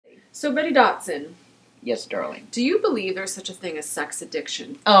So, Betty Dotson, Yes, darling. do you believe there's such a thing as sex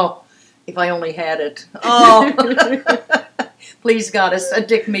addiction? Oh, if I only had it. Oh, please, Goddess,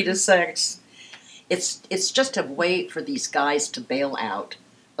 addict me to sex. It's just a way for these guys to bail out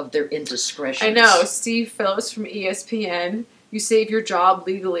of their indiscretions. I know. Steve Phillips from ESPN, you save your job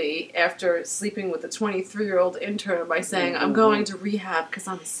legally after sleeping with a 23-year-old intern by saying, I'm going to rehab because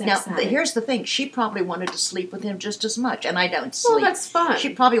I'm a sex addict. Here's the thing. She probably wanted to sleep with him just as much, and I don't Well, sleep. that's fun.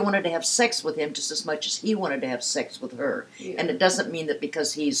 She probably wanted to have sex with him just as much as he wanted to have sex with her. Yeah. And it doesn't mean that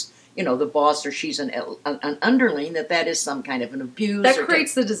because he's, the boss or she's an underling, that is some kind of an abuse. That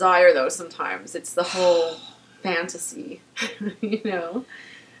creates the desire, though, sometimes. It's the whole fantasy,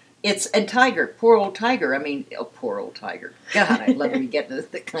 And Tiger, poor old Tiger. I mean, poor old Tiger. God, I'd love to get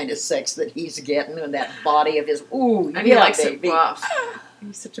the kind of sex that he's getting and that body of his. Ooh, and he likes baby. it rough.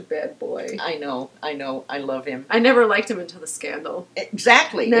 He's such a bad boy. I know. I love him. I never liked him until the scandal.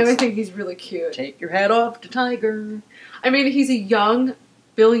 Exactly. Now I think he's really cute. Take your hat off to Tiger. I mean, he's a young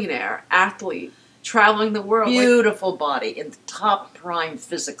billionaire athlete traveling the world. Beautiful body in top prime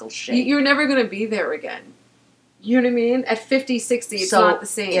physical shape. You're never going to be there again. You know what I mean? At 50, 60, it's not the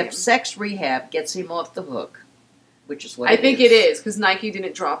same. If sex rehab gets him off the hook, which is what I think it is, because Nike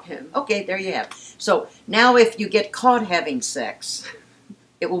didn't drop him. Okay, there you have. So now if you get caught having sex,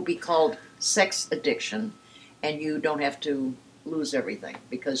 it will be called sex addiction, and you don't have to lose everything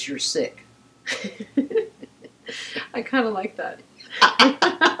because you're sick. I kind of like that.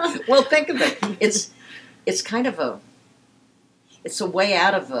 Well, think of it. It's kind of it's a way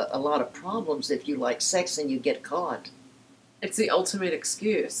out of a lot of problems if you like sex and you get caught. It's the ultimate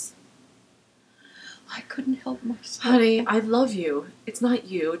excuse. I couldn't help myself. Honey, I love you. It's not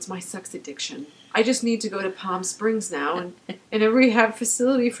you, it's my sex addiction. I just need to go to Palm Springs now and in a rehab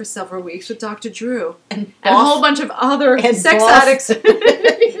facility for several weeks with Dr. Drew. And a whole bunch of other sex addicts.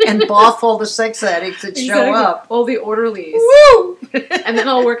 And boff all the sex addicts that show up. All the orderlies. Woo! And then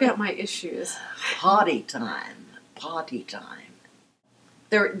I'll work out my issues. Party time. Party time.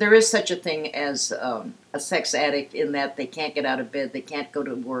 There is such a thing as a sex addict in that they can't get out of bed, they can't go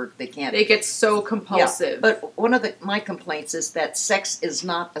to work, they can't... They get so compulsive. Yeah, but one of my complaints is that sex is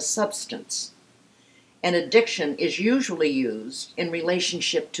not a substance. An addiction is usually used in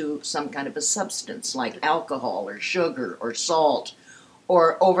relationship to some kind of a substance, like alcohol or sugar or salt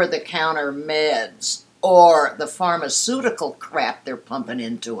or over-the-counter meds or the pharmaceutical crap they're pumping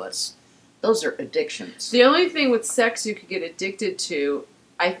into us. Those are addictions. The only thing with sex you could get addicted to,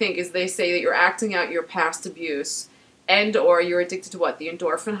 I think, is they say that you're acting out your past abuse and or you're addicted to what? The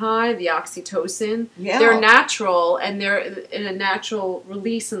endorphin high, the oxytocin. Yeah. They're natural and they're in a natural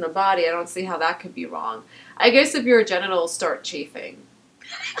release in the body. I don't see how that could be wrong. I guess if your genitals start chafing.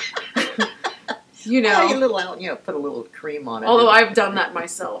 Well, put a little cream on it. Although I've done that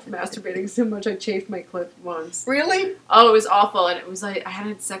myself, masturbating so much I chafed my clit once. Really? Oh, it was awful, and it was like I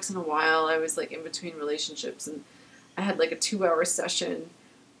hadn't had sex in a while. I was like in between relationships, and I had like a 2-hour session,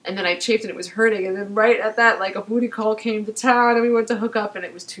 and then I chafed and it was hurting, and then right at that, like a booty call came to town, and we went to hook up, and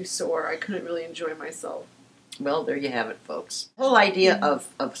it was too sore. I couldn't really enjoy myself. Well, there you have it, folks. The whole idea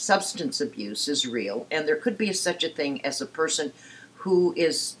of substance abuse is real, and there could be such a thing as a person who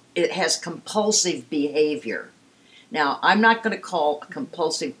has compulsive behavior. Now, I'm not going to call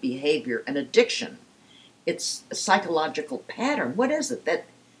compulsive behavior an addiction. It's a psychological pattern. What is it?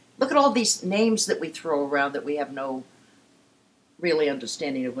 Look at all these names that we throw around that we have no really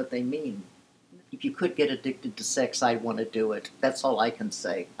understanding of what they mean. If you could get addicted to sex, I'd want to do it. That's all I can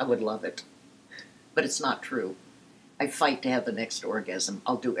say. I would love it. But it's not true. I fight to have the next orgasm.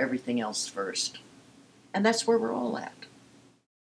 I'll do everything else first. And that's where we're all at.